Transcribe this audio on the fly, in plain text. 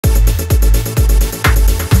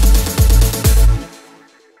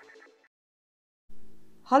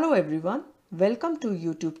Hello everyone, welcome to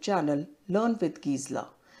YouTube channel Learn with Gisela.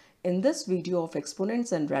 In this video of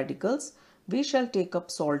exponents and radicals, we shall take up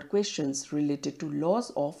solved questions related to laws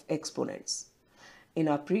of exponents. In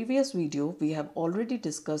our previous video, we have already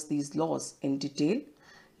discussed these laws in detail.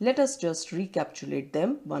 Let us just recapitulate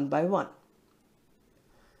them one by one.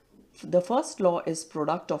 The first law is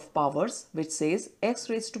product of powers, which says x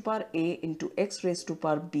raised to power a into x raised to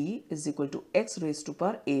power b is equal to x raised to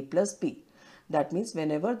power a plus b. That means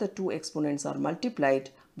whenever the two exponents are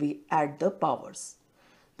multiplied, we add the powers.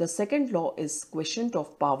 The second law is quotient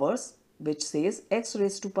of powers, which says x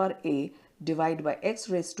raised to power a divided by x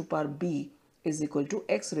raised to power b is equal to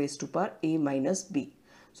x raised to power a minus b.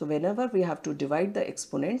 So whenever we have to divide the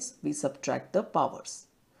exponents, we subtract the powers.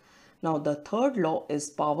 Now the third law is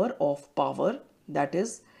power of power, that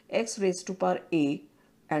is x raised to power a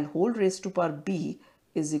and whole raised to power b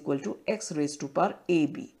is equal to x raised to power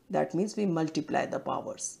ab. That means we multiply the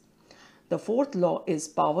powers. The fourth law is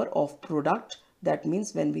power of product. That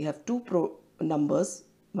means when we have two numbers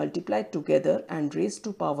multiplied together and raised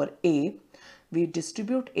to power a, we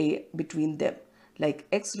distribute a between them. Like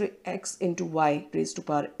x into y raised to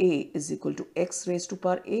power a is equal to x raised to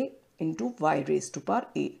power a into y raised to power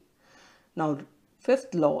a. Now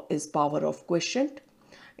fifth law is power of quotient.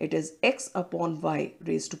 It is x upon y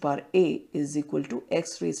raised to power a is equal to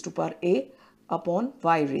x raised to power a upon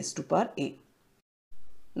y raised to power a.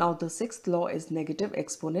 Now the sixth law is negative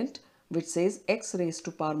exponent, which says x raised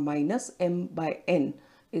to power minus m by n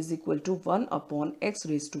is equal to 1 upon x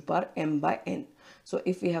raised to power m by n. So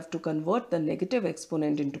if we have to convert the negative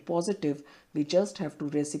exponent into positive, we just have to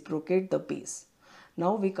reciprocate the base.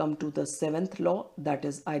 Now we come to the seventh law, that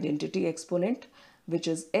is identity exponent, which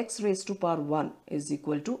is x raised to power 1 is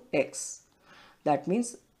equal to x. That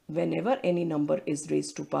means whenever any number is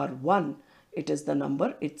raised to power 1, it is the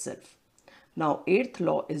number itself. Now eighth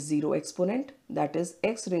law is zero exponent, that is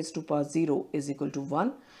x raised to power 0 is equal to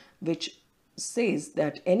 1, which says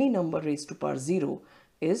that any number raised to power 0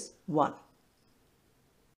 is 1.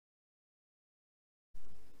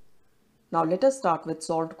 Now let us start with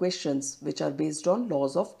solved questions which are based on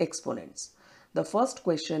laws of exponents. The first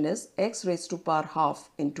question is x raised to power half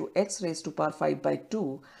into x raised to power 5 by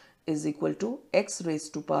 2 is equal to x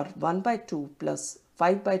raised to power 1 by 2 plus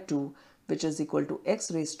 5 by 2, which is equal to x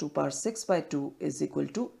raised to power 6 by 2 is equal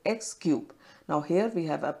to x cube. Now here we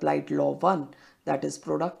have applied law 1, that is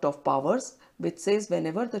product of powers, which says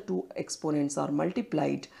whenever the two exponents are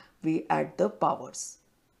multiplied, we add the powers.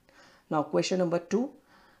 Now question number 2.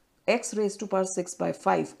 X raised to power 6 by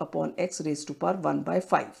 5 upon x raised to power 1 by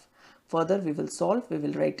 5. Further we will solve, we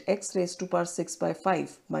will write x raised to power 6 by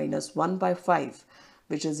 5 minus 1 by 5,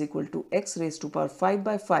 which is equal to x raised to power 5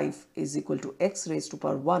 by 5 is equal to x raised to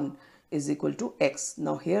power 1 is equal to x.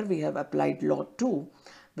 Now here we have applied law 2,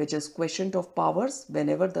 which is quotient of powers.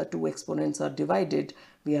 Whenever the two exponents are divided,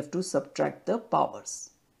 we have to subtract the powers.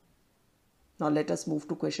 Now let us move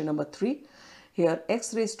to question number 3. Here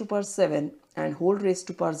x raised to power 7 and whole raised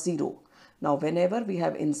to power 0. Now whenever we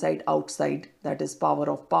have inside outside, that is power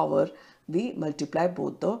of power, we multiply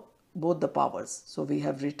both the powers. So we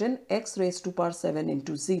have written x raised to power 7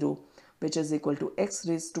 into 0, which is equal to x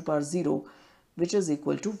raised to power 0, which is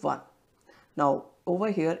equal to 1. Now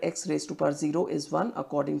over here x raised to power 0 is 1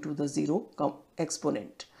 according to the 0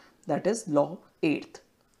 exponent. That is law 8th.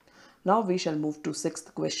 Now we shall move to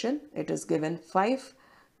 6th question. It is given 5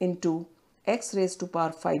 into x raised to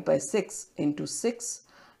power 5 by 6 into 6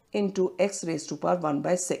 into x raised to power 1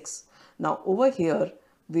 by 6. Now over here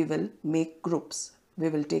we will make groups. We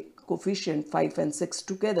will take coefficient 5 and 6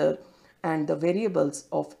 together and the variables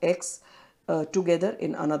of x together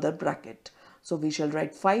in another bracket. So we shall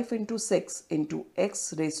write 5 into 6 into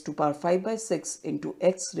x raised to power 5 by 6 into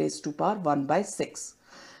x raised to power 1 by 6.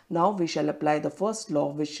 Now we shall apply the first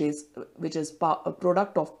law, which is a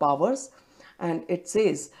product of powers, and it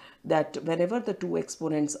says that whenever the two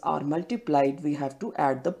exponents are multiplied, we have to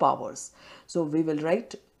add the powers. So we will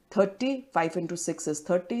write 30, 5 into 6 is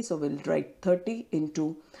 30, so we'll write 30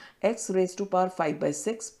 into x raised to power 5 by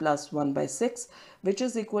 6 plus 1 by 6, which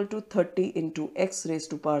is equal to 30 into x raised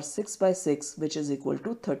to power 6 by 6, which is equal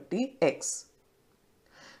to 30x.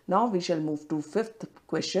 Now we shall move to 5th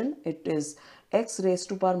question. It is x raised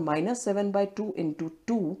to power minus 7 by 2 into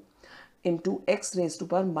 2 into x raised to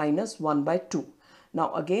power minus 1 by 2.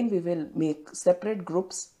 Now again we will make separate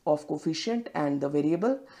groups of coefficient and the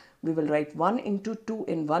variable. We will write 1 into 2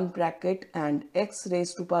 in one bracket and x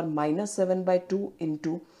raised to power minus 7 by 2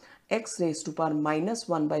 into x raised to power minus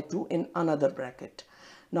 1 by 2 in another bracket.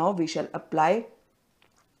 Now we shall apply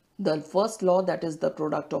the first law, that is the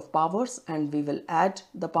product of powers, and we will add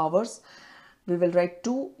the powers. we will write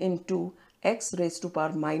 2 into x raised to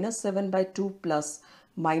power minus 7 by 2 plus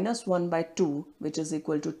minus 1 by 2, which is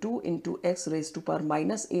equal to 2 into x raised to power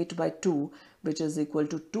minus 8 by 2, which is equal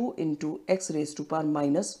to 2 into x raised to power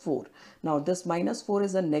minus 4. Now this minus 4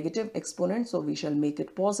 is a negative exponent, so we shall make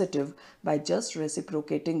it positive by just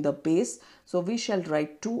reciprocating the base. So we shall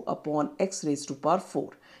write 2 upon x raised to power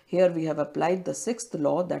 4. Here we have applied the sixth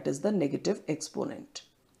law, that is the negative exponent.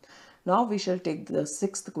 Now we shall take the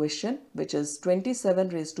sixth question, which is 27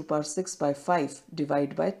 raised to power 6 by 5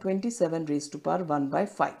 divided by 27 raised to power 1 by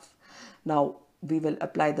 5. Now we will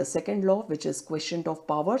apply the second law, which is quotient of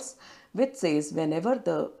powers, which says whenever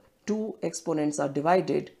the two exponents are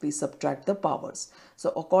divided, we subtract the powers.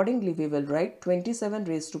 So accordingly, we will write 27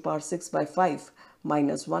 raised to power 6 by 5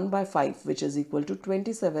 minus 1 by 5, which is equal to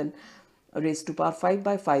 27 raised to power 5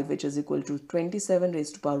 by 5, which is equal to 27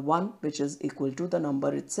 raised to power 1, which is equal to the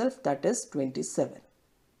number itself, that is 27.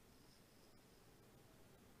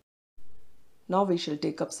 Now we shall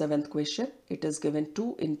take up seventh question. It is given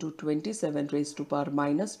 2 into 27 raised to power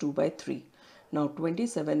minus 2 by 3. Now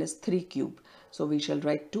 27 is 3 cube. So we shall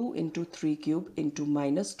write 2 into 3 cube into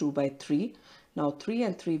minus 2 by 3. Now 3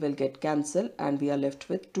 and 3 will get cancelled and we are left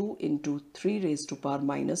with 2 into 3 raised to power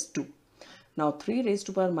minus 2. Now 3 raised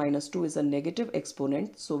to power minus 2 is a negative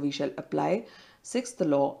exponent, so we shall apply sixth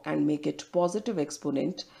law and make it positive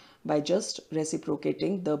exponent by just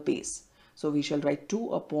reciprocating the base. So we shall write 2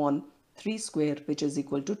 upon 3 square, which is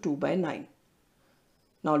equal to 2 by 9.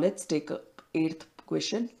 Now let's take up eighth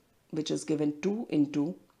question, which is given 2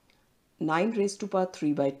 into 9 raised to power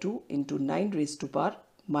 3 by 2 into 9 raised to power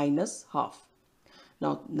minus half.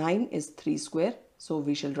 Now 9 is 3 square. So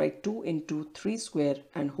we shall write 2 into 3 square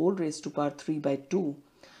and whole raised to power 3 by 2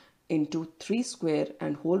 into 3 square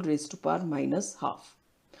and whole raised to power minus half.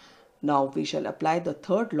 Now we shall apply the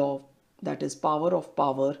third law, that is power of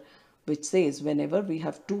power, which says whenever we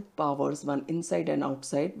have two powers, one inside and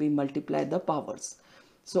outside, we multiply the powers.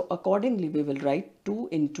 So accordingly, we will write 2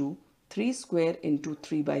 into 3 square into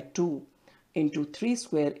 3 by 2 into 3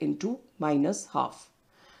 square into minus half.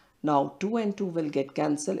 Now 2 and 2 will get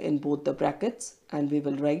cancelled in both the brackets and we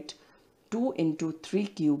will write 2 into 3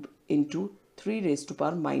 cube into 3 raised to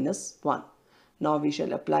power minus 1. Now we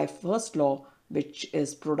shall apply first law, which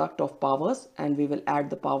is product of powers, and we will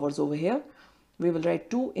add the powers over here. We will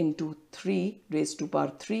write 2 into 3 raised to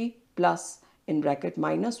power 3 plus in bracket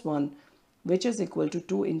minus 1, which is equal to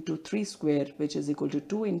 2 into 3 square, which is equal to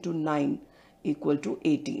 2 into 9 equal to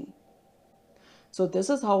 18. So this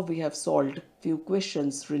is how we have solved few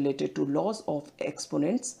questions related to laws of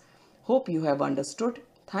exponents. Hope you have understood.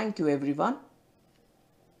 Thank you everyone.